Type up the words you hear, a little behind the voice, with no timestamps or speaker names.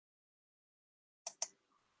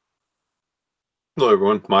Hello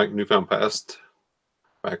everyone, Mike, Newfound Past,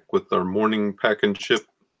 back with our morning pack and ship.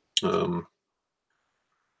 Not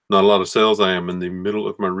a lot of sales. I am in the middle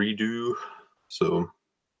of my redo, so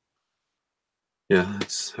yeah,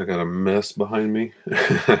 I got a mess behind me.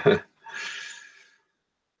 Get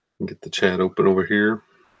the chat open over here.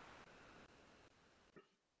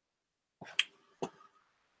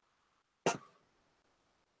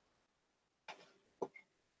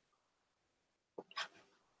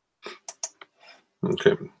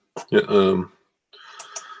 Okay, yeah,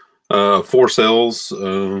 4 sales.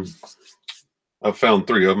 I've found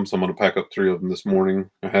 3 of them, so I'm going to pack up 3 of them this morning.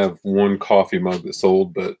 I have 1 coffee mug that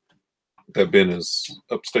sold, but that bin is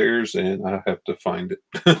upstairs and I have to find it.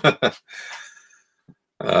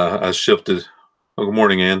 I shifted. Oh, good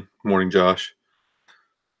morning, Ann. Good morning, Josh.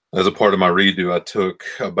 As a part of my redo, I took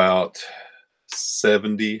about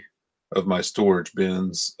 70 of my storage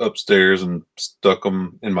bins upstairs and stuck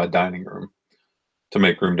them in my dining room to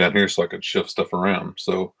make room down here so I could shift stuff around.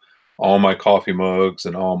 So all my coffee mugs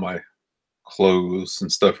and all my clothes and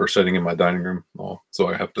stuff are sitting in my dining room. So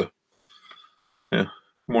I have to, yeah.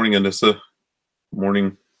 Morning, Anissa.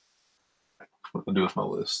 Morning. What do I do with my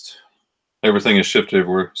list? Everything is shifted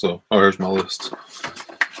everywhere. So, oh, here's my list.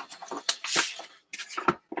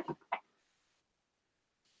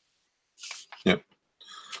 Yep.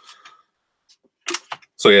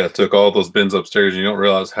 So yeah, I took all those bins upstairs. You don't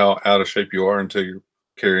realize how out of shape you are until you're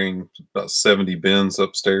carrying about 70 bins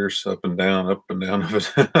upstairs, up and down of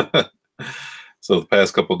it. So the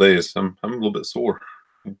past couple of days, I'm a little bit sore,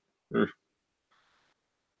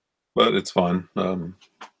 but it's fine.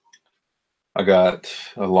 I got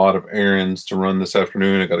a lot of errands to run this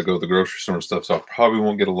afternoon. I got to go to the grocery store and stuff, so I probably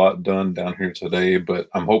won't get a lot done down here today, but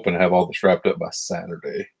I'm hoping to have all this wrapped up by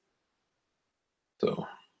Saturday. So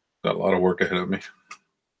got a lot of work ahead of me.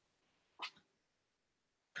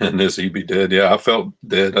 And this he'd be dead. Yeah, I felt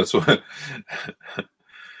dead. That's what.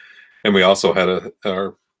 And we also had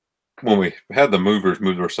when we had the movers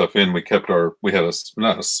move our stuff in, we had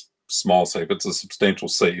not a small safe, it's a substantial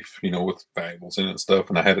safe, with valuables in it and stuff.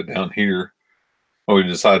 And I had it down here. Well, we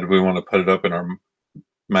decided we want to put it up in our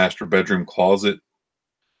master bedroom closet.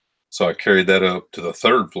 So I carried that up to the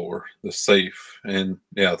 3rd floor, the safe. And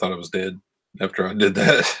yeah, I thought it was dead after I did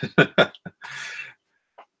that.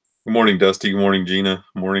 Good morning, Dusty. Good morning, Gina.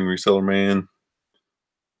 Good morning, Reseller Man.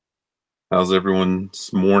 How's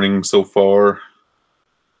everyone's morning so far?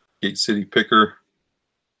 Gate City Picker.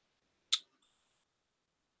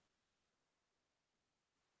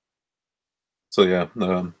 So yeah,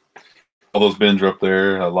 all those bins are up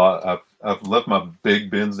there. A lot. I've left my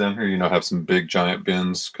big bins down here. I have some big giant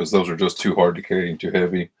bins because those are just too hard to carry and too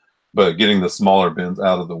heavy. But getting the smaller bins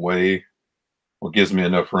out of the way gives me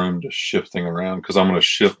enough room to shift things around, because I'm going to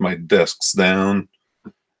shift my desks down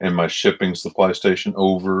and my shipping supply station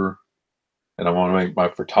over, and I want to make my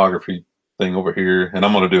photography thing over here. And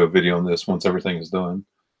I'm going to do a video on this once everything is done.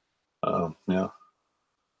 Yeah,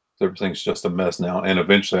 everything's just a mess now, and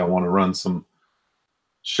eventually I want to run some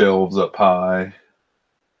shelves up high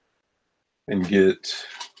and there's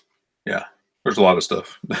a lot of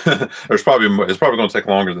stuff. It's probably going to take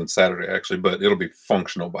longer than Saturday, actually, but it'll be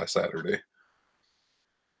functional by Saturday.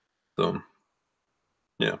 So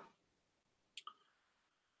yeah.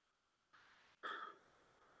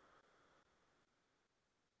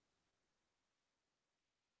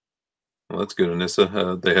 Well, that's good,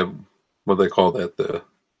 Anissa. They have, what do they call that, the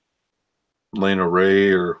Lana Ray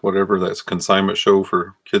or whatever, that's consignment show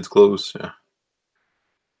for kids' clothes. Yeah.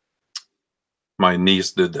 My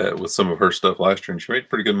niece did that with some of her stuff last year, and she made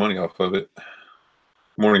pretty good money off of it.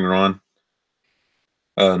 Morning, Ron.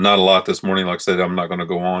 Not a lot this morning. Like I said, I'm not going to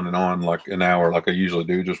go on and on like an hour like I usually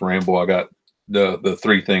do, just ramble. I got the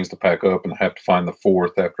 3 things to pack up, and I have to find the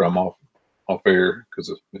 4th after I'm off air,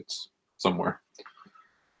 because it's somewhere.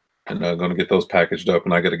 And I'm going to get those packaged up,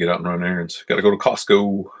 and I got to get out and run errands. Got to go to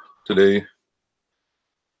Costco today.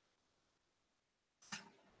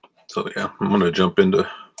 So yeah, I'm going to jump into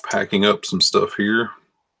packing up some stuff here.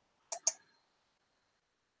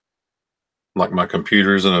 Like my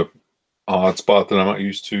computer's in a odd spot that I'm not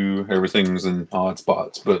used to. Everything's in odd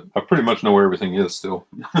spots, but I pretty much know where everything is still.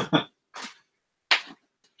 But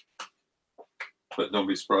don't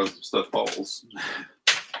be surprised if stuff falls.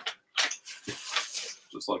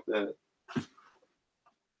 Just like that. I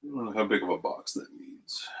don't know how big of a box that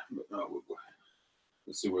needs, but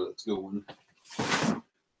let's see where that's going.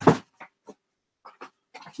 I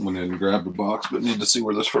went in and grabbed the box, but need to see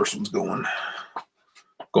where this first one's going.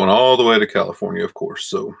 Going all the way to California, of course.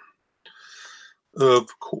 So,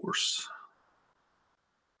 of course.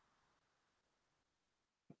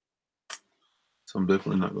 So I'm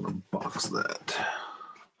definitely not going to box that.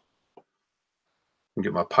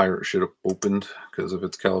 Get my pirate ship opened, because if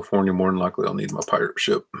it's California, more than likely I'll need my pirate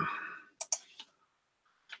ship.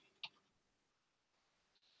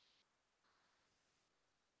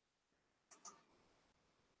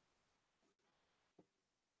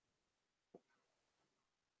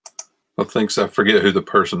 Well, thanks. I forget who the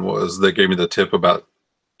person was. They gave me the tip about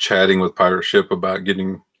chatting with pirate ship about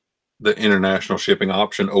getting the international shipping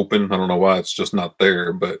option open. I don't know why it's just not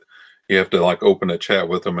there, but you have to like open a chat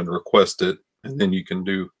with them and request it, and then you can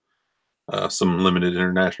do some limited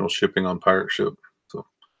international shipping on pirate ship. So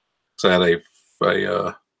I had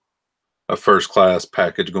a first class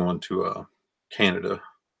package going to Canada.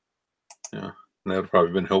 Yeah, and that would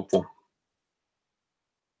probably been helpful.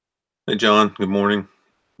 Hey John, good morning.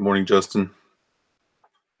 Good morning, Justin.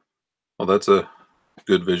 Well, that's a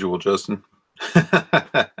good visual, Justin.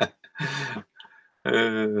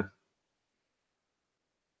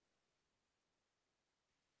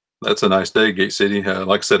 That's a nice day, Gate City.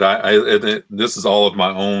 Like I said, this is all of my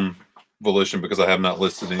own volition because I have not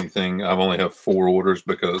listed anything. I've only have 4 orders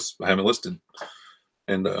because I haven't listed,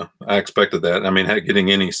 and I expected that. I mean, getting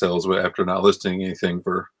any sales after not listing anything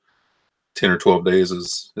for 10 or 12 days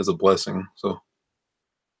is a blessing. So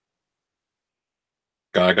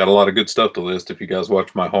I got a lot of good stuff to list. If you guys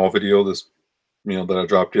watch my haul video, that I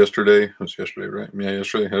dropped yesterday. It was yesterday, right? Yeah,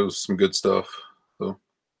 yesterday. It was some good stuff. So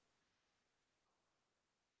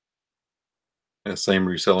yeah, same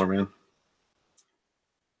reseller, man.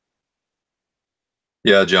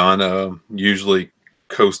 Yeah, John. Usually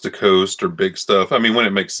coast to coast or big stuff. I mean, when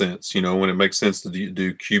it makes sense, when it makes sense to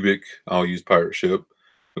do cubic, I'll use pirate ship.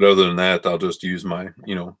 But other than that, I'll just use my,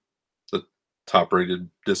 the top rated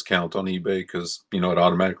discount on eBay because, it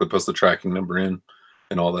automatically puts the tracking number in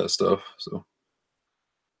and all that stuff. So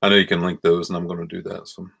I know you can link those, and I'm going to do that.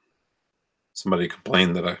 So somebody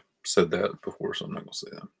complained that I said that before, so I'm not going to say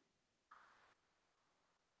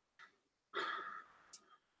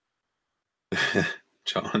that.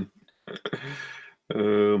 John.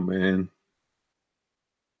 Oh, man.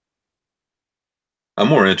 I'm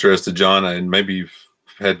more interested, John, and maybe you've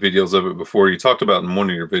had videos of it before. You talked about in one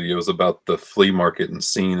of your videos about the flea market and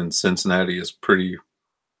scene in Cincinnati is pretty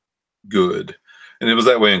good. And it was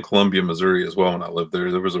that way in Columbia, Missouri as well when I lived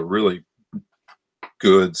there. There was a really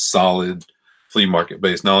good, solid flea market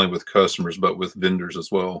base, not only with customers, but with vendors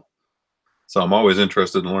as well. So I'm always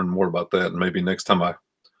interested in learning more about that. And maybe next time I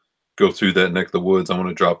go through that neck of the woods, I want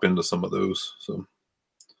to drop into some of those. So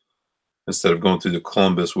instead of going through the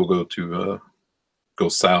Columbus, we'll go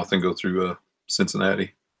south and go through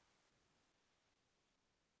Cincinnati.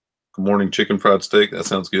 Good morning, chicken fried steak. That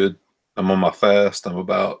sounds good. I'm on my fast. Got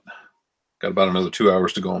about another 2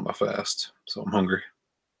 hours to go on my fast. So I'm hungry.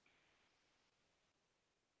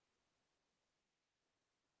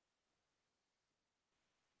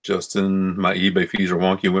 Justin, my eBay fees are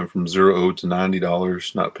wonky. It went from $0 to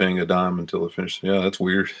 $90, not paying a dime until it finished. Yeah, that's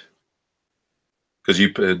weird.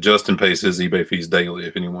 Because Justin pays his eBay fees daily.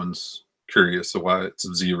 If anyone's curious of why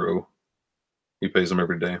it's 0, he pays them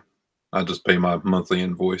every day. I just pay my monthly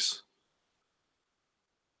invoice.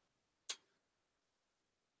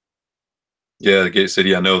 Yeah, the Gate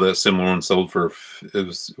City. I know that similar one sold for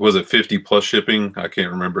was it 50 plus shipping? I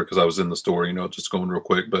can't remember because I was in the store. Just going real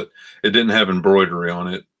quick, but it didn't have embroidery on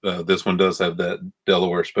it. This one does have that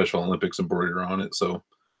Delaware Special Olympics embroidery on it, so I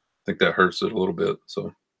think that hurts it a little bit.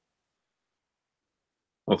 So,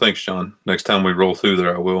 well, thanks, John. Next time we roll through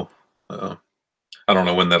there, I will. I don't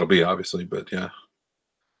know when that'll be, obviously, but yeah,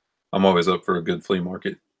 I'm always up for a good flea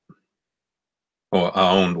market. Well,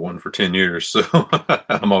 I owned one for 10 years, so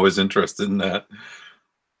I'm always interested in that.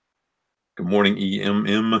 Good morning,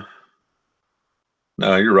 EMM.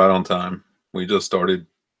 No, you're right on time. We just started,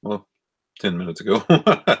 10 minutes ago.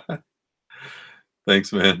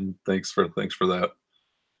 Thanks, man. Thanks for that.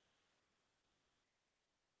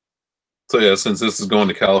 So yeah, since this is going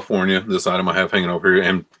to California, this item I have hanging over here,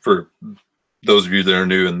 and for those of you that are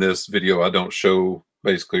new in this video, I don't show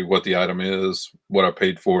basically what the item is, what I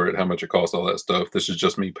paid for it, how much it cost, all that stuff. This is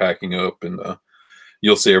just me packing up, and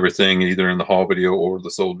you'll see everything either in the haul video or the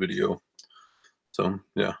sold video. So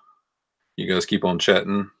yeah, you guys keep on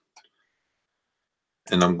chatting,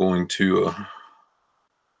 and I'm going to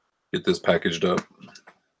get this packaged up.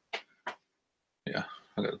 Yeah,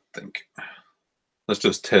 I gotta think. Let's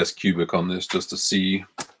just test cubic on this just to see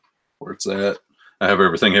where it's at. I have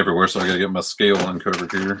everything everywhere, so I gotta get my scale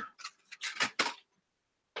uncovered here.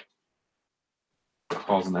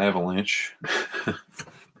 Cause an avalanche.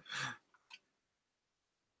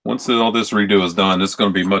 Once all this redo is done, it's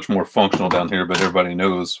going to be much more functional down here, but everybody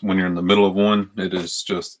knows when you're in the middle of one, it is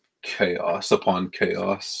just chaos upon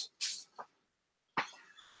chaos.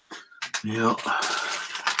 Yeah.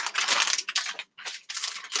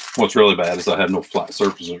 What's really bad is I have no flat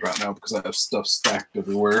surfaces right now because I have stuff stacked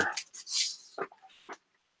everywhere.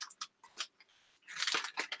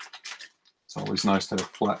 It's always nice to have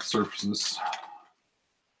flat surfaces.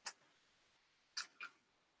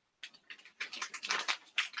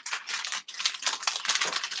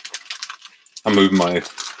 I moved my,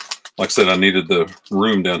 like I said, I needed the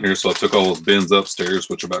room down here, so I took all those bins upstairs,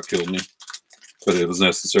 which about killed me, but it was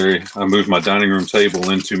necessary. I moved my dining room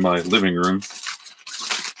table into my living room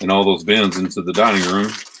and all those bins into the dining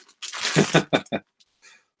room.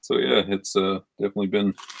 So yeah, it's definitely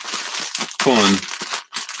been fun.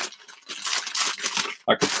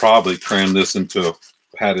 I could probably cram this into a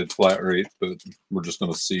padded flat rate, but we're just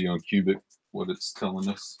going to see on Cubic what it's telling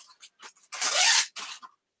us.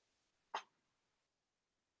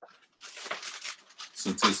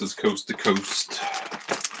 Since this is coast to coast,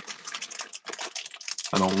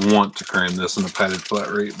 I don't want to cram this in a padded flat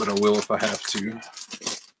rate, but I will if I have to.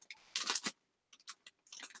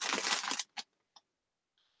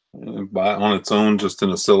 And buy it on its own, just in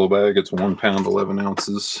a silo bag, it's 1 pound, 11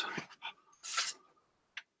 ounces.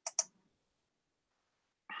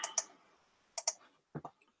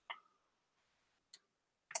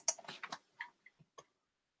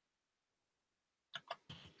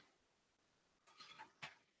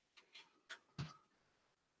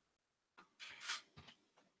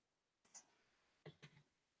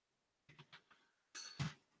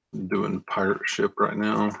 I'm doing pirate ship right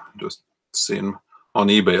now, just seeing on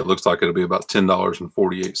eBay. It looks like it'll be about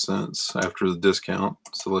 $10.48 after the discount.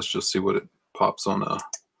 So let's just see what it pops on a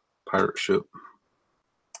pirate ship.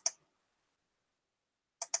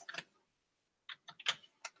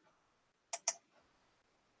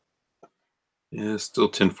 Yeah, it's still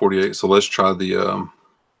 $10.48. So let's try the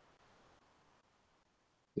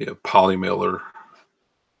poly mailer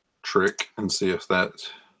trick and see if that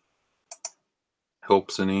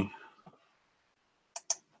helps any.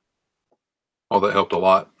 Oh, that helped a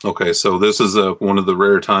lot. Okay, so this is one of the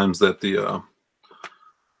rare times that the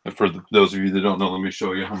for those of you that don't know, let me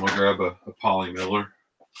show you. I'm gonna grab a poly mailer.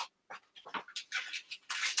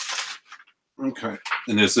 Okay,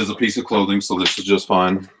 and this is a piece of clothing, so this is just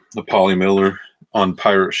fine. The poly mailer on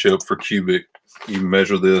pirate ship for Cubic, you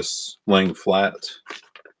measure this laying flat,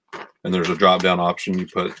 and there's a drop down option. You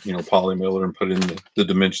put poly mailer and put in the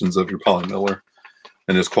dimensions of your poly mailer,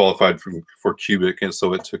 and it's qualified for Cubic, and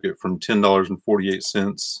so it took it from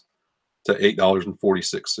 $10.48 to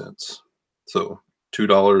 $8.46. So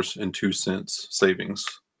 $2.02 savings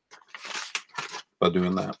by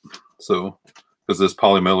doing that. So because this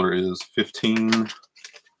poly mailer is 15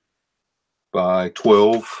 by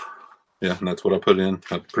 12. Yeah, and that's what I put in.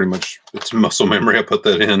 I pretty much, it's muscle memory. I put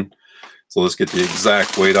that in. So let's get the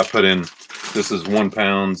exact weight. I put in, this is 1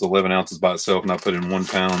 pound, 11 ounces by itself, and I put in 1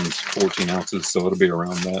 pound, 14 ounces. So it'll be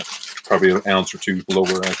around that. Probably an ounce or two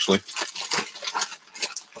lower, actually.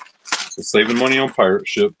 So saving money on pirate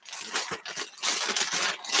ship.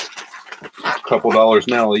 A couple dollars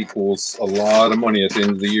now equals a lot of money at the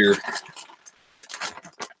end of the year.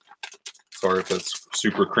 Sorry if that's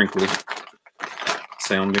super crinkly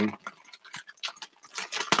sounding.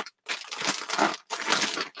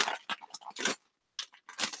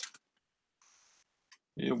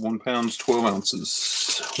 Yeah, 1 pound, 12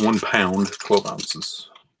 ounces. 1 pound, 12 ounces.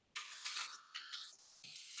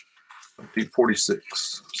 $8.46.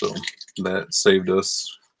 So that saved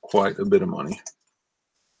us quite a bit of money.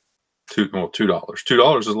 $2.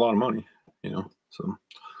 $2 is a lot of money, So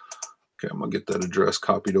okay, I'm gonna get that address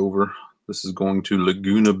copied over. This is going to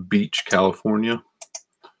Laguna Beach, California.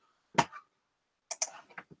 There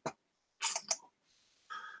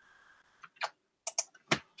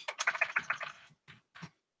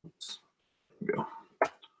we go.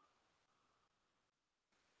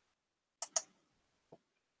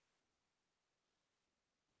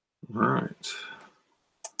 All right.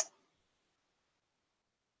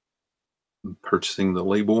 I'm purchasing the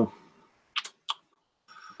label.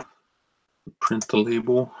 Print the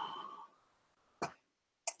label.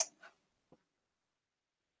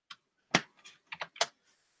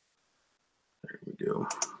 There we go.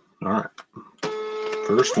 All right.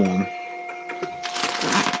 First one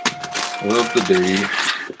of the day.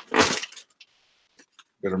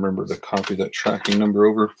 Gotta remember to copy that tracking number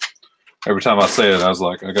over. Every time I say it, I was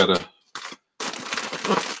like, I gotta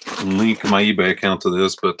link my eBay account to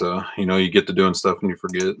this, but you get to doing stuff and you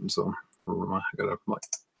forget, and so I gotta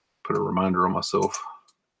put a reminder on myself.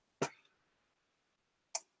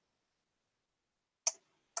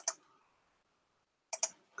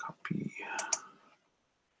 Copy.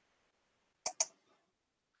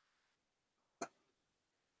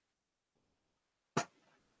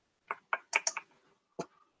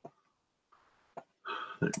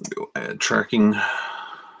 There we go, add tracking.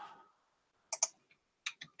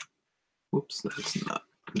 Whoops, that's not,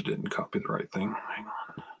 didn't copy the right thing. Hang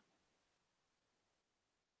on.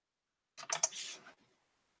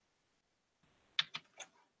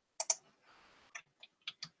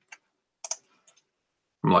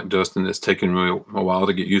 I'm like Justin, it's taken me a while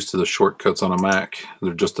to get used to the shortcuts on a Mac.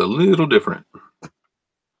 They're just a little different.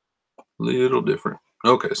 Little different.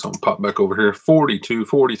 Okay, so I'm pop back over here. 42,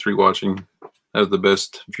 43 watching. As the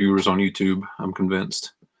best viewers on YouTube, I'm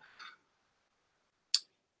convinced.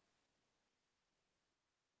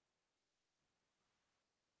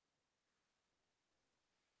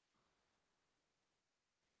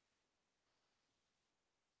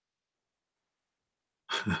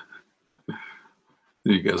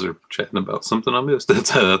 You guys are chatting about something I missed.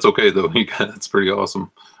 That's okay though. That's pretty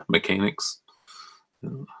awesome. Mechanics.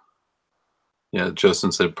 Yeah,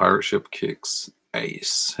 Justin said pirate ship kicks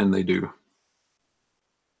ace, and they do.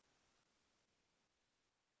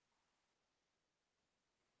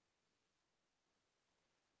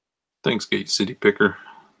 Thanks, Gate City Picker.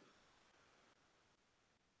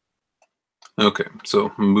 Okay,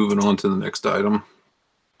 so moving on to the next item.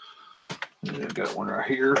 I got one right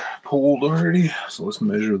here pulled already. So let's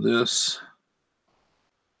measure this.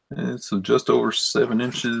 It's just over 7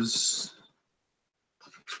 inches.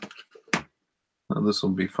 Now this will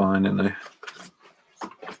be fine in a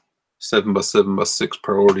 7x7x6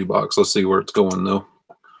 priority box. Let's see where it's going though,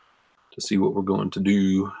 to see what we're going to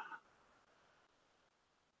do.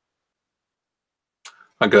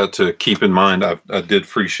 I got to keep in mind, I did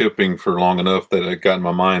free shipping for long enough that I got in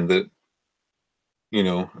my mind that, you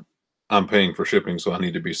know, I'm paying for shipping, so I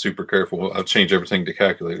need to be super careful. I've changed everything to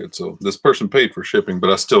calculated. So this person paid for shipping,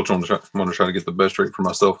 but I still want to try to get the best rate for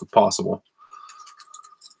myself if possible.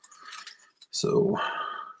 So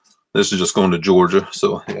this is just going to Georgia.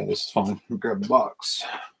 So yeah, this is fine. Grab the box.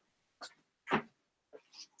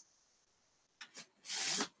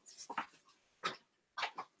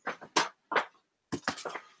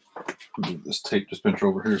 Move this tape dispenser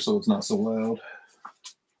over here so it's not so loud.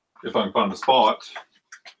 If I can find a spot.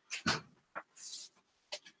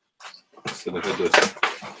 So I had to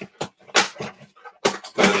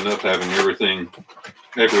bad enough having everything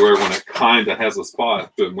everywhere when it kind of has a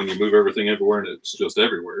spot, but when you move everything everywhere and it's just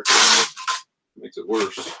everywhere, it makes it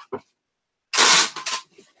worse.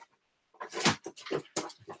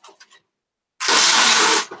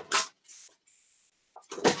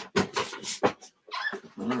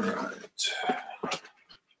 All right.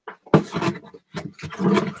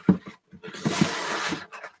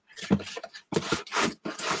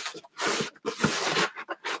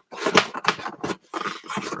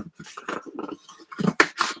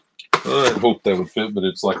 I hope that would fit, but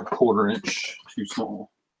it's like a 1/4 inch too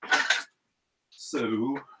small.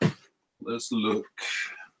 So let's look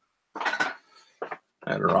at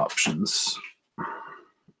our options.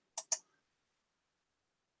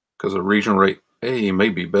 Because a region rate A may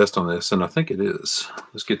be best on this, and I think it is.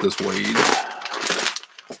 Let's get this weighed.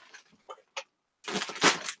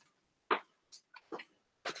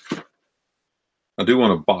 I do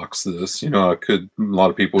want to box this. You know, a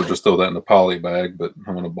lot of people would just throw that in a poly bag, but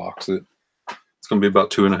I want to box it. It's going to be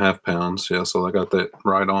about 2.5 pounds. Yeah, so I got that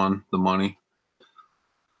right on the money.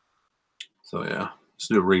 So yeah, let's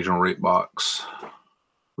do a regional rate box.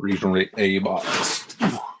 Regional rate A box.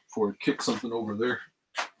 Before I kick something over there.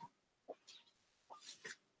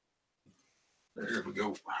 There we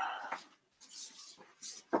go.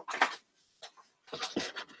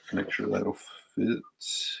 Make sure that'll fit.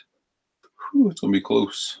 Whew, it's going to be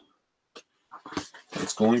close.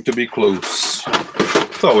 It's going to be close.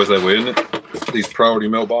 It's always that way, isn't it? These priority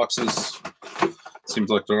mailboxes. Seems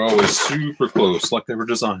like they're always super close, like they were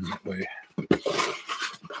designed that way.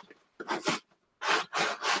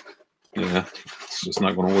 Yeah, it's just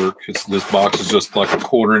not going to work. This box is just like a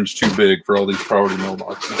 1/4 inch too big for all these priority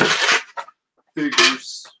mailboxes.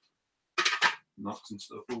 Figures. Knock some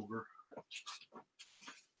stuff over.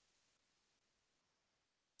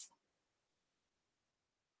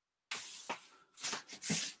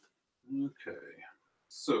 Okay,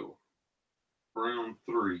 so round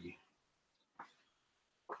 3.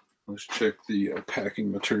 Let's check the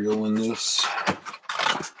packing material in this.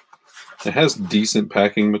 It has decent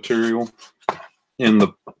packing material in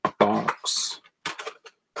the box,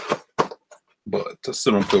 but I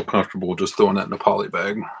still don't feel comfortable just throwing that in a poly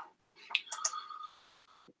bag.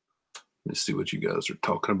 Let's see what you guys are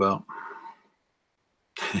talking about.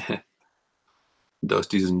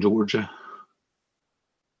 Dusty's in Georgia.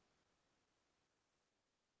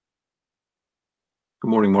 Good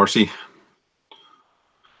morning, Marcy.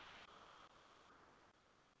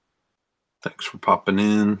 Thanks for popping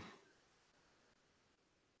in.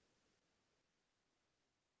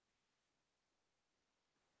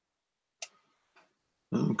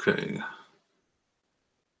 Okay.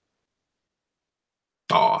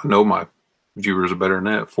 Oh, I know my viewers are better than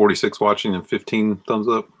that. 46 watching and 15 thumbs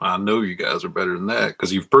up. I know you guys are better than that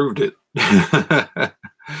because you've proved it.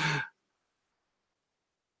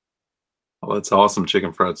 Oh, that's awesome.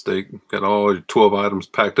 Chicken fried steak. Got all your 12 items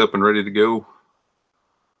packed up and ready to go.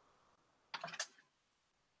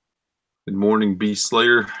 Good morning, Beast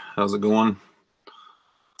Slayer. How's it going?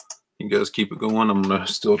 You guys keep it going. I'm going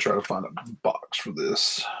to still try to find a box for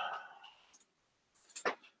this.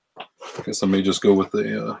 I guess I may just go with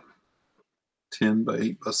a 10 by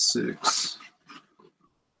 8 by 6.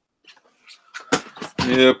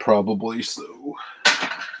 Yeah, probably so.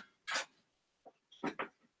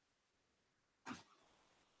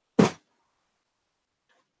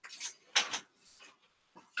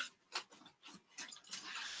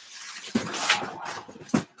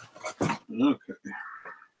 Okay.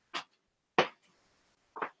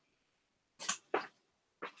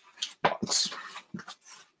 Box.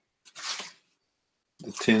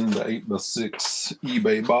 The 10 by 8 by 6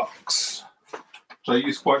 eBay box, which I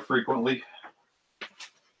use quite frequently.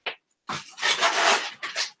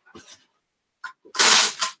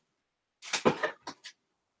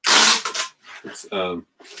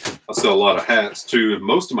 I sell a lot of hats too, and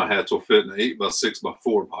most of my hats will fit in an 8 by 6 by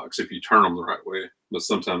 4 box if you turn them the right way. But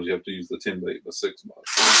sometimes you have to use the 10 by 8 by 6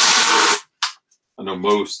 box. I know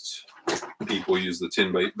most people use the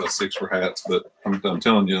 10 by 8 by 6 for hats, but I'm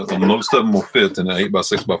telling you, most of them will fit in an 8 by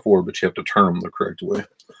 6 by 4, but you have to turn them the correct way.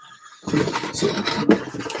 So,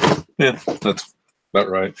 yeah, that's about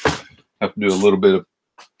right. Have to do a little bit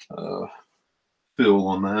of fill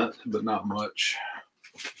on that, but not much.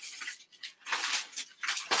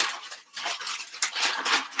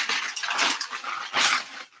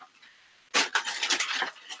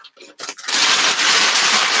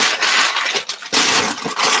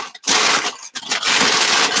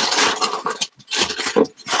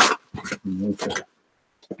 Okay.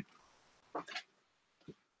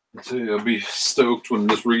 So I'll be stoked when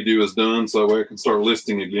this redo is done, so that way I can start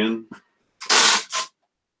listing again.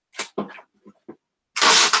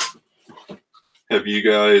 Have you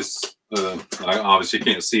guys? I obviously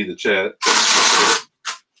can't see the chat.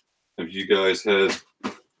 Have you guys had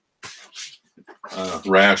a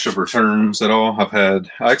rash of returns at all? I've had.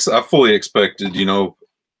 I fully expected, 2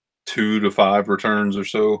 to 5 returns or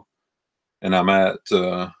so, and I'm at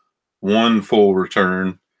 1 full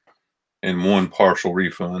return and 1 partial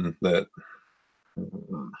refund that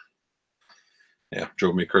yeah,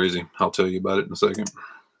 drove me crazy. I'll tell you about it in a second.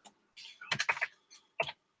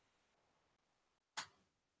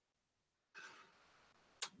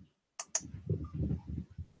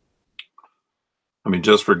 I mean,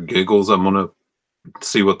 just for giggles, I'm going to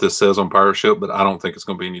see what this says on Pirate Ship, but I don't think it's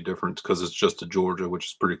going to be any different because it's just to Georgia, which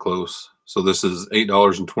is pretty close. So this is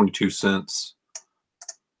 $8.22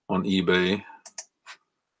 on eBay.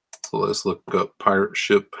 So let's look up Pirate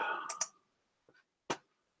Ship.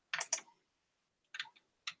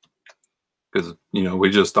 Because,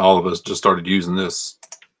 all of us just started using this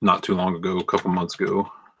not too long ago, a couple months ago.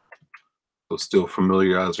 So still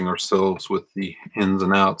familiarizing ourselves with the ins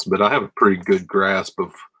and outs, but I have a pretty good grasp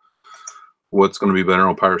of what's going to be better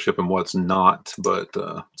on Pirate Ship and what's not, but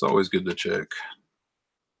it's always good to check.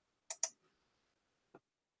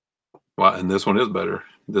 Well, and this one is better.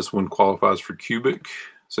 This one qualifies for cubic.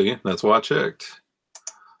 See, that's why I checked.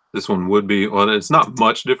 This one would be, well, it's not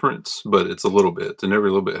much difference, but it's a little bit, and every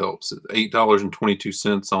little bit helps. It's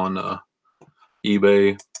 $8.22 on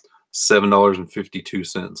eBay,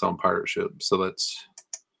 $7.52 on Pirate Ship. So that's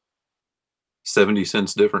 70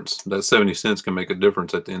 cents difference. That 70 cents can make a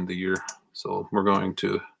difference at the end of the year. So we're going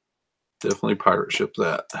to definitely Pirate Ship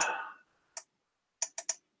that.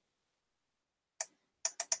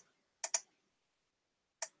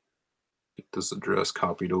 Get this address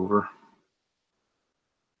copied over.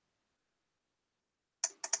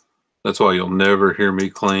 That's why you'll never hear me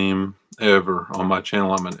claim ever on my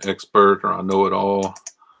channel I'm an expert or I know it all.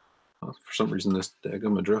 For some reason, this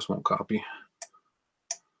daggum address won't copy.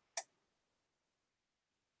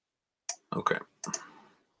 Okay.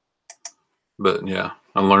 But yeah,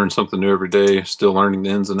 I learn something new every day. Still learning the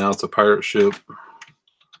ins and outs of Pirate Ship.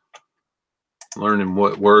 Learning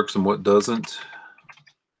what works and what doesn't.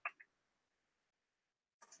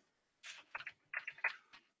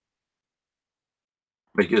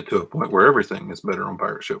 May get to a point where everything is better on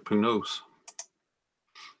Pirate Ship. Who knows?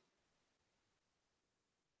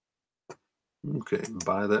 Okay,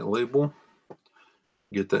 buy that label.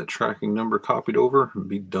 Get that tracking number copied over and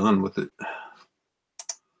be done with it.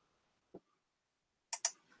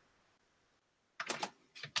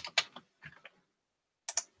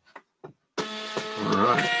 All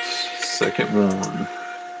right, second one.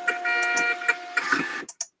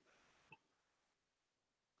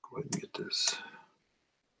 Go ahead and get this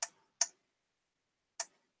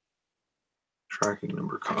tracking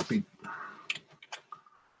number copied.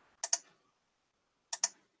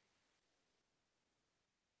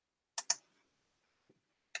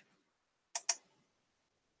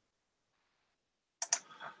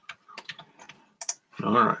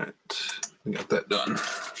 All right, we got that done.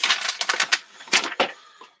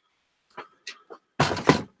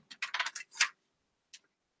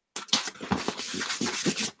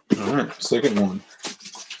 All right, second one.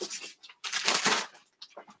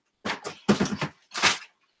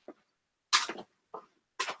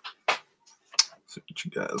 See what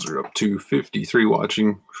you guys are up to. 53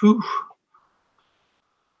 watching. Whew.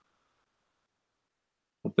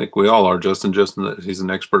 I think we all are, Justin. Justin, he's an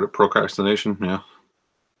expert at procrastination. Yeah, I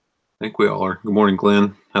think we all are. Good morning,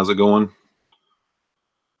 Glenn. How's it going?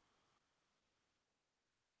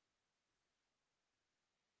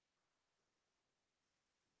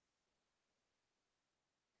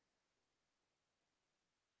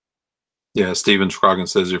 Yeah, Steven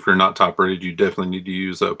Scroggins says if you're not top rated, you definitely need to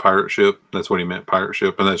use a pirate ship. That's what he meant, pirate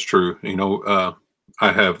ship, and that's true. You know,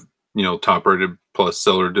 I have top rated plus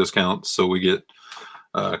seller discounts, so we get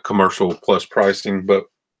commercial plus pricing, but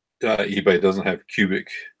eBay doesn't have cubic,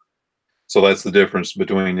 so that's the difference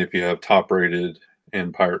between if you have top rated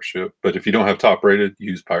and pirate ship. But if you don't have top rated,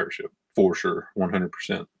 use pirate ship for sure,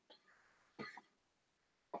 100%.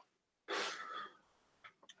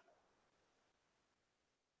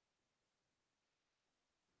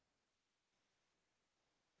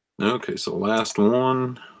 Okay, so last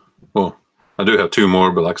one. Well, I do have two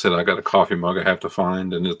more, but like I said, I got a coffee mug I have to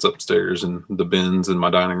find, and it's upstairs in the bins in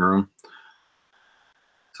my dining room.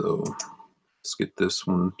 So let's get this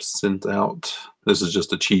one sent out. This is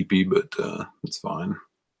just a cheapie, but it's fine.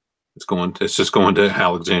 It's just going to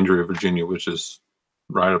Alexandria, Virginia, which is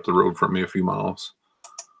right up the road from me a few miles.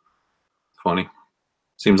 Funny.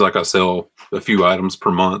 Seems like I sell a few items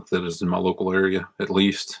per month that is in my local area, at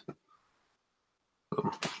least. So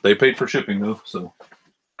they paid for shipping though, so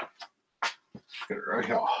get it right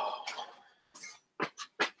here.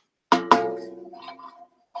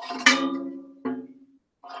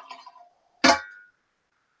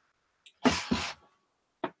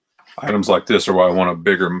 Items like this are why I want a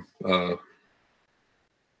bigger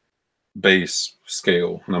base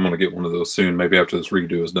scale, and I'm going to get one of those soon, maybe after this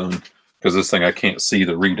redo is done, because this thing I can't see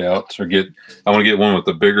the readout. I want to get one with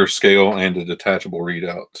a bigger scale and a detachable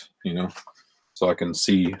readout, so I can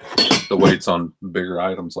see the weights on bigger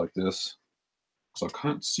items like this. So I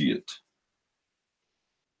can't see it.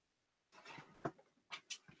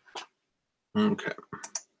 Okay.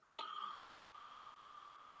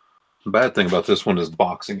 The bad thing about this one is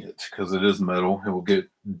boxing it, because it is metal. It will get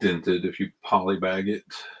dented if you polybag it.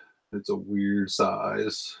 It's a weird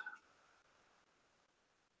size.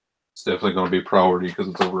 It's definitely going to be priority because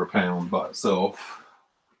it's over a pound by itself.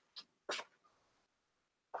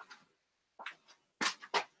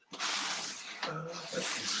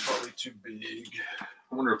 That's probably too big.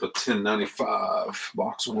 I wonder if a 1095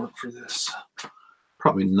 box will work for this.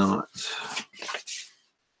 Probably not.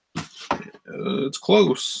 It's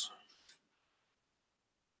close.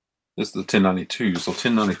 This is the 1092, so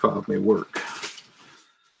 1095 may work.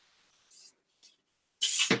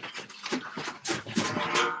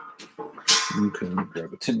 Okay, let me grab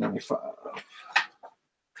a 1095.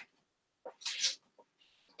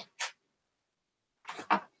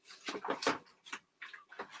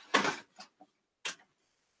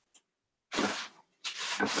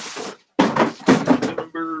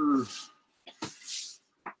 Number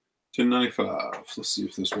 1095. Let's see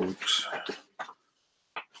if this works.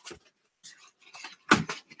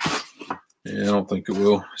 Yeah, I don't think it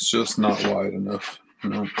will. It's just not wide enough.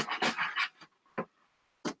 No.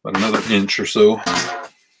 About another inch or so.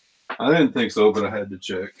 I didn't think so, but I had to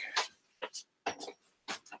check.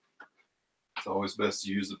 It's always best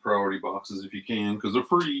to use the priority boxes if you can, because they're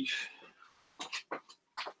free.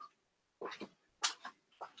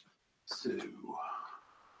 So,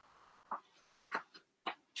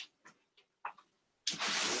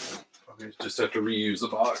 just have to reuse the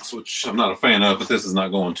box, which I'm not a fan of, but this is not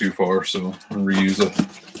going too far, so I'll reuse it.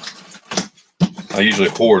 I usually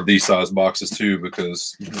hoard these size boxes too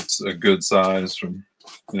because it's a good size from,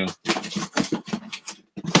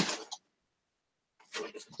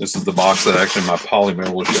 This is the box that actually my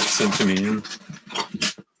polymail got sent to me in.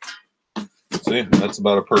 See, that's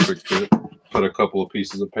about a perfect fit. Put a couple of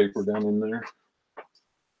pieces of paper down in there.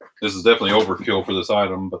 This is definitely overkill for this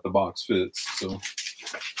item, but the box fits, so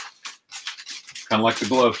kind of like the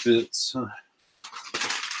glove fits.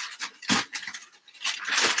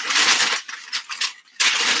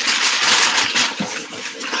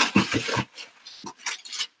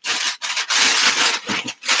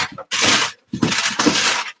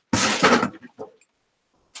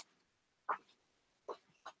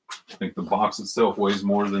 think the box itself weighs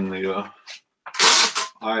more than the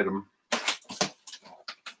item.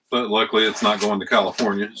 But luckily it's not going to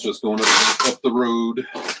California. It's just going up the road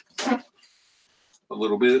a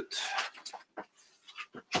little bit.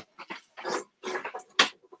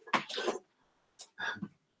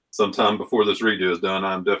 Sometime before this redo is done,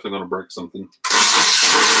 I'm definitely going to break something.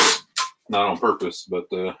 Not on purpose, but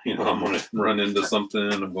you know, I'm going to run into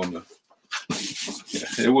something. I'm going to,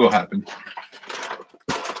 yeah, it will happen.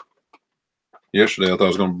 Yesterday, I thought I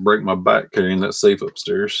was going to break my back carrying that safe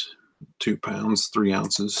upstairs. 2 pounds, 3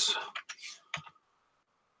 ounces.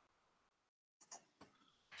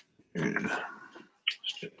 And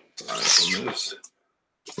on this,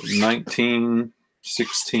 19,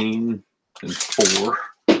 16, and 4.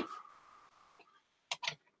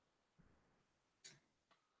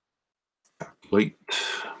 Weight,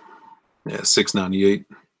 yeah, 698.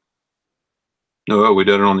 No, we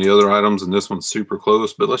did it on the other items, and this one's super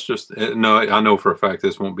close. But let's just no. I know for a fact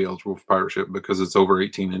this won't be eligible for pirate ship because it's over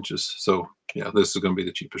 18 inches. So yeah, this is going to be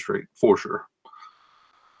the cheapest rate for sure.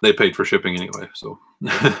 They paid for shipping anyway, so.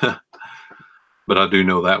 But I do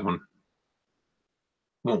know that one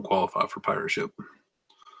won't qualify for pirate ship.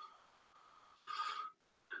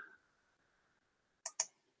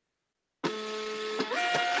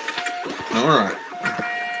 All right.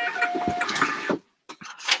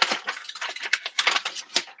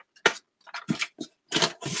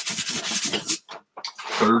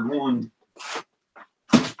 Third one.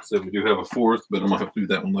 So we do have a fourth, but I'm gonna have to do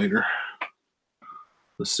that one later.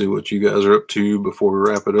 Let's see what you guys are up to before we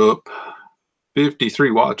wrap it up.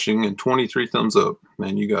 53 watching and 23 thumbs up.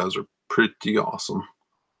 Man, you guys are pretty awesome.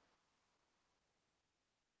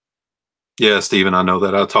 Yeah, Steven, I know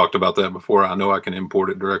that. I talked about that before. I know I can import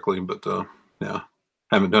it directly, but yeah,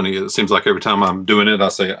 haven't done it yet. It seems like every time I'm doing it, I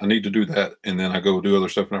say I need to do that, and then I go do other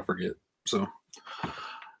stuff and I forget. So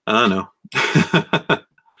I know.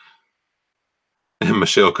 And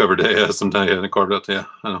Michelle covered it. Yeah, sometimes I hadn't carved out. Yeah,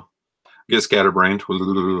 I know. Get scatterbrained.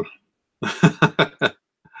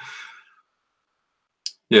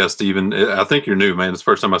 Yeah, Steven, I think you're new, man. It's the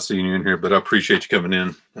first time I've seen you in here, but I appreciate you coming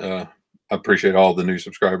in. I appreciate all the new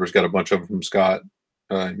subscribers. Got a bunch of them from Scott.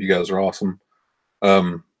 You guys are awesome.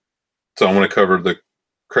 So I want to cover the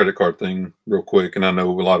credit card thing real quick, and I know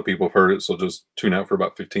a lot of people have heard it, so just tune out for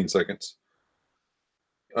about 15 seconds.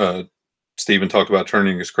 Steven talked about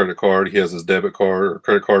turning his credit card. He has his debit card or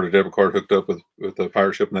credit card or debit card hooked up with a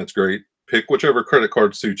pirate ship, and that's great. Pick whichever credit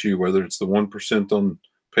card suits you, whether it's the 1% on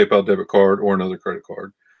PayPal debit card or another credit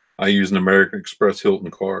card. I use an American Express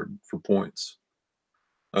Hilton card for points.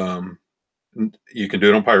 You can do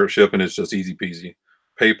it on pirate ship, and it's just easy peasy.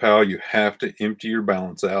 PayPal, you have to empty your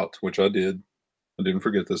balance out, which I did. I didn't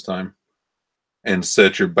forget this time. And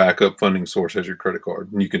set your backup funding source as your credit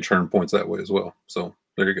card. And you can churn points that way as well. So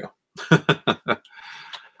there you go.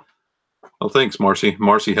 Well, thanks, Marcy.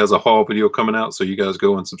 Marcy has a haul video coming out, so you guys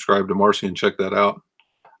go and subscribe to Marcy and check that out.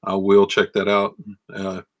 I will check that out.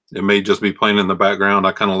 It may just be playing in the background.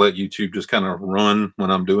 I kind of let YouTube just kind of run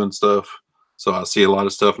when I'm doing stuff. So I see a lot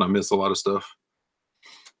of stuff and I miss a lot of stuff.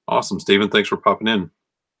 Awesome, Steven. Thanks for popping in.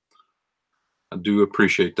 I do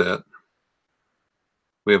appreciate that.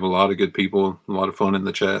 We have a lot of good people, a lot of fun in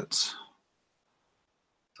the chats.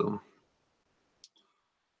 So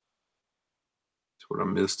that's what I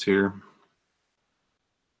missed here.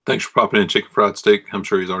 Thanks for popping in, Chicken Fried Steak. I'm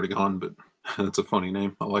sure he's already gone, but that's a funny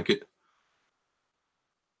name. I like it.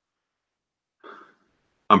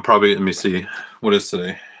 I'm probably, let me see, what is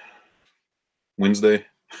today? Wednesday?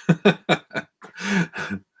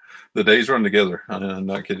 The days run together. I'm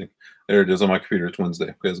not kidding. There it is on my computer. It's Wednesday.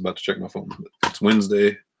 I was about to check my phone. It's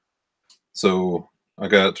Wednesday. So I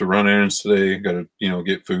got to run errands today. Got to, you know,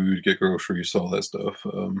 get food, get groceries, all that stuff.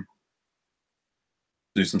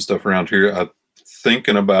 Do some stuff around here. I'm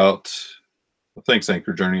thinking about, thanks,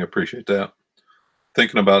 Anchor Journey. I appreciate that.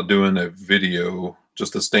 Thinking about doing a video,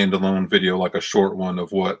 just a standalone video, like a short one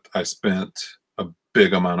of what I spent a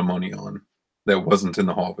big amount of money on that wasn't in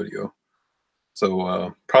the haul video.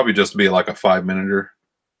 So probably just to be like a 5-minute,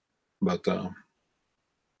 but I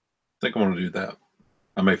think I want to do that.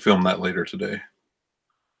 I may film that later today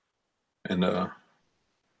and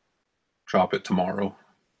drop it tomorrow.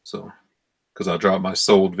 So, because I drop my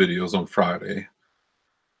sold videos on Friday.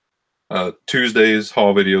 Tuesdays,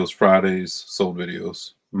 haul videos, Fridays, sold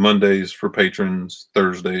videos, Mondays for patrons,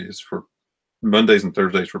 Mondays and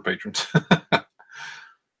Thursdays for patrons.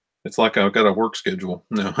 It's like I've got a work schedule.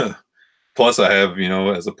 Plus I have, you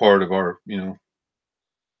know, as a part of our, you know,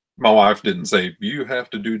 my wife didn't say, you have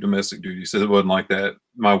to do domestic duties. It wasn't like that.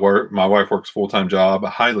 My wife works a full-time job, a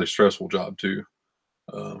highly stressful job too.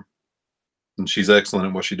 and she's excellent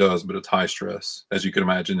at what she does, but it's high stress, as you can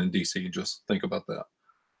imagine in DC. Just think about that.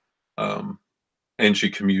 And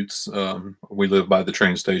she commutes. We live by the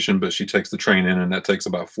train station, but she takes the train in, and that takes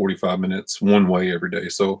about 45 minutes one way every day.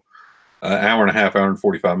 So hour and a half, hour and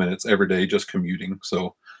 45 minutes every day just commuting.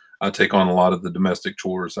 So I take on a lot of the domestic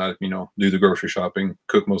chores. I, do the grocery shopping,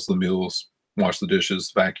 cook most of the meals, wash the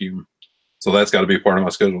dishes, vacuum. So that's got to be a part of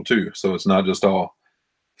my schedule too. So it's not just all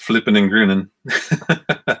flipping and grinning.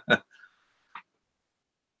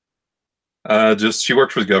 Just she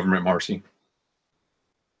worked for the government, Marcy.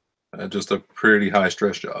 Just a pretty high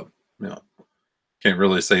stress job. Can't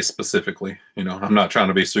really say specifically. I'm not trying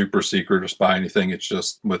to be super secret or spy anything. It's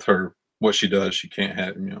just with her, what she does, she can't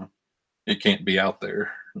have. It can't be out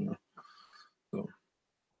there.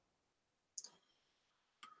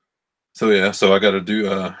 So yeah. So I got to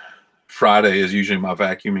do. Friday is usually my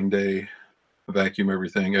vacuuming day. I vacuum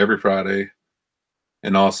everything every Friday,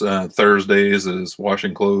 and also Thursdays is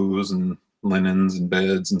washing clothes and linens and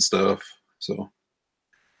beds and stuff. So.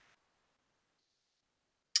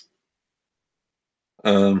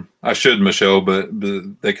 I should, Michelle, but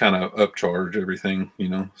they kind of upcharge everything,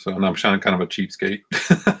 so, and I'm kind of a cheapskate.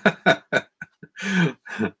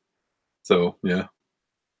 So yeah.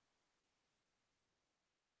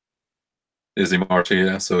 Izzy Marty,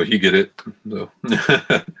 yeah, so you get it. So.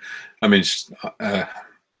 I mean, I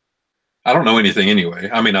don't know anything anyway.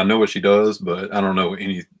 I mean, I know what she does, but I don't know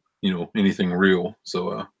anything real.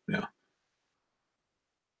 So yeah.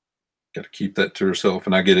 Got to keep that to herself,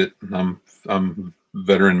 and I get it. I'm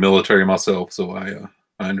veteran military myself, so I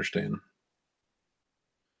understand.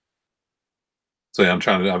 So yeah,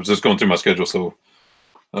 I was just going through my schedule. So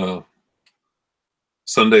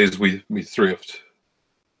Sundays we thrift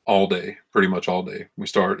all day, pretty much all day. We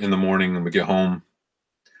start in the morning and we get home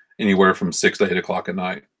anywhere from 6 to 8 o'clock at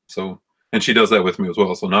night. So, and she does that with me as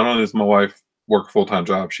well. So not only does my wife work a full-time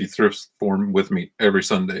job, she thrifts with me every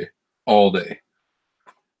Sunday, all day,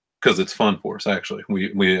 because it's fun for us. Actually,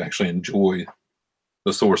 we actually enjoy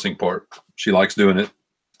the sourcing part. She likes doing it.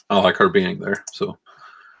 I like her being there. So,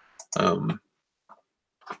 and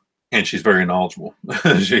she's very knowledgeable.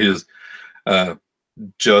 She is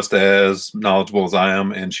just as knowledgeable as I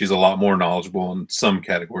am, and she's a lot more knowledgeable in some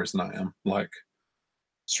categories than I am, like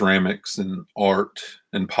ceramics and art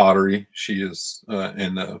and pottery. She is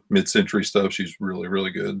in mid-century stuff. She's really, really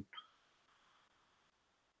good.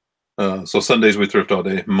 So Sundays we thrift all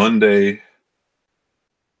day. Monday,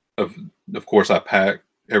 of course, I pack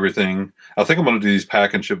everything. I think I'm going to do these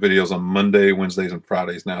pack and ship videos on Monday, Wednesdays, and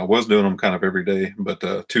Fridays. Now, I was doing them kind of every day,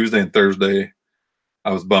 but Tuesday and Thursday,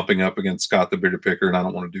 I was bumping up against Scott the Bearded Picker, and I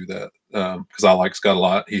don't want to do that because I like Scott a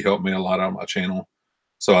lot. He helped me a lot on my channel.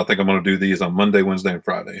 So I think I'm going to do these on Monday, Wednesday, and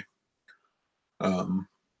Friday.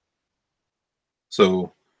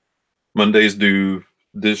 So Mondays do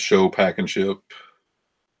this show, pack and ship,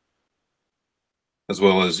 as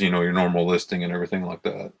well as, your normal listing and everything like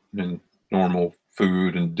that, and normal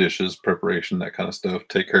food and dishes, preparation, that kind of stuff.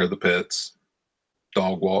 Take care of the pets,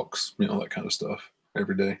 dog walks, that kind of stuff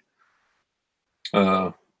every day.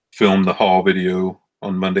 Film the haul video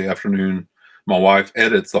on Monday afternoon. My wife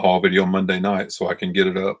edits the haul video Monday night so I can get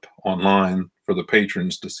it up online for the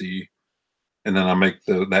patrons to see. And then I make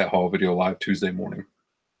that haul video live Tuesday morning.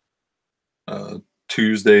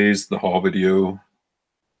 Tuesdays, the haul video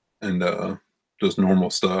and just normal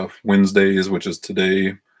stuff. Wednesdays, which is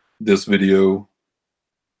today, this video,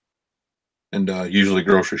 and usually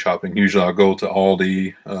grocery shopping. Usually I'll go to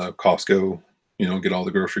Aldi, Costco, get all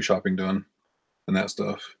the grocery shopping done and that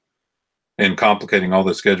stuff. And complicating all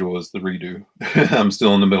the schedule is the redo. I'm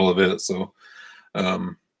still in the middle of it. So,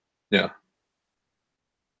 yeah.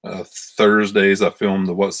 Thursdays, I film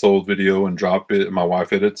the What Sold video and drop it. My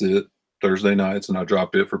wife edits it Thursday nights, and I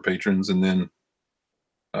drop it for patrons, and then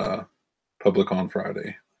public on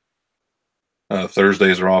Friday.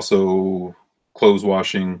 Thursdays are also clothes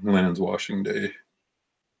washing, linens washing day.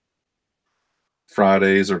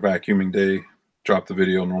 Fridays are vacuuming day. Drop the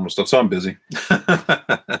video, normal stuff. So I'm busy.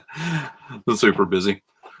 I'm super busy.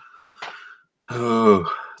 Oh,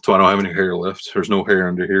 that's why I don't have any hair left. There's no hair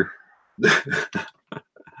under here.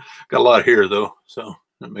 Got a lot of hair though, so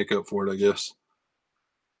that make up for it, I guess.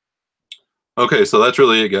 Okay, so that's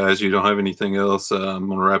really it, guys. You don't have anything else. I'm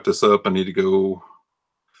gonna wrap this up. I need to go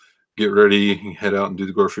get ready, head out and do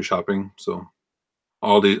the grocery shopping. So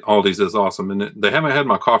Aldi's is awesome, and they haven't had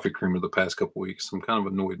my coffee creamer the past couple weeks. I'm kind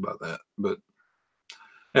of annoyed by that, but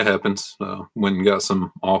it happens. Went and got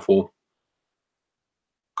some awful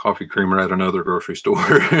coffee creamer at another grocery store.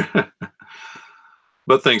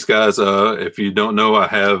 But thanks, guys. If you don't know, I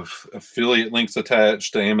have affiliate links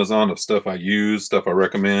attached to Amazon of stuff I use, stuff I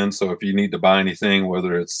recommend. So if you need to buy anything,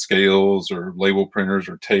 whether it's scales or label printers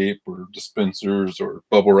or tape or dispensers or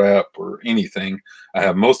bubble wrap or anything, I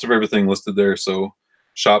have most of everything listed there. So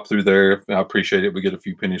shop through there. I appreciate it. We get a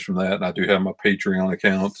few pennies from that. And I do have my Patreon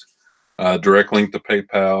account, direct link to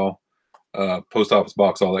PayPal, post office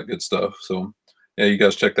box, all that good stuff. So yeah, you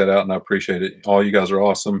guys check that out, and I appreciate it. All you guys are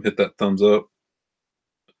awesome. Hit that thumbs up.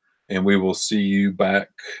 And we will see you back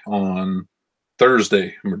on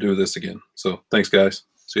Thursday, and we'll do this again. So thanks, guys.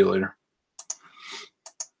 See you later.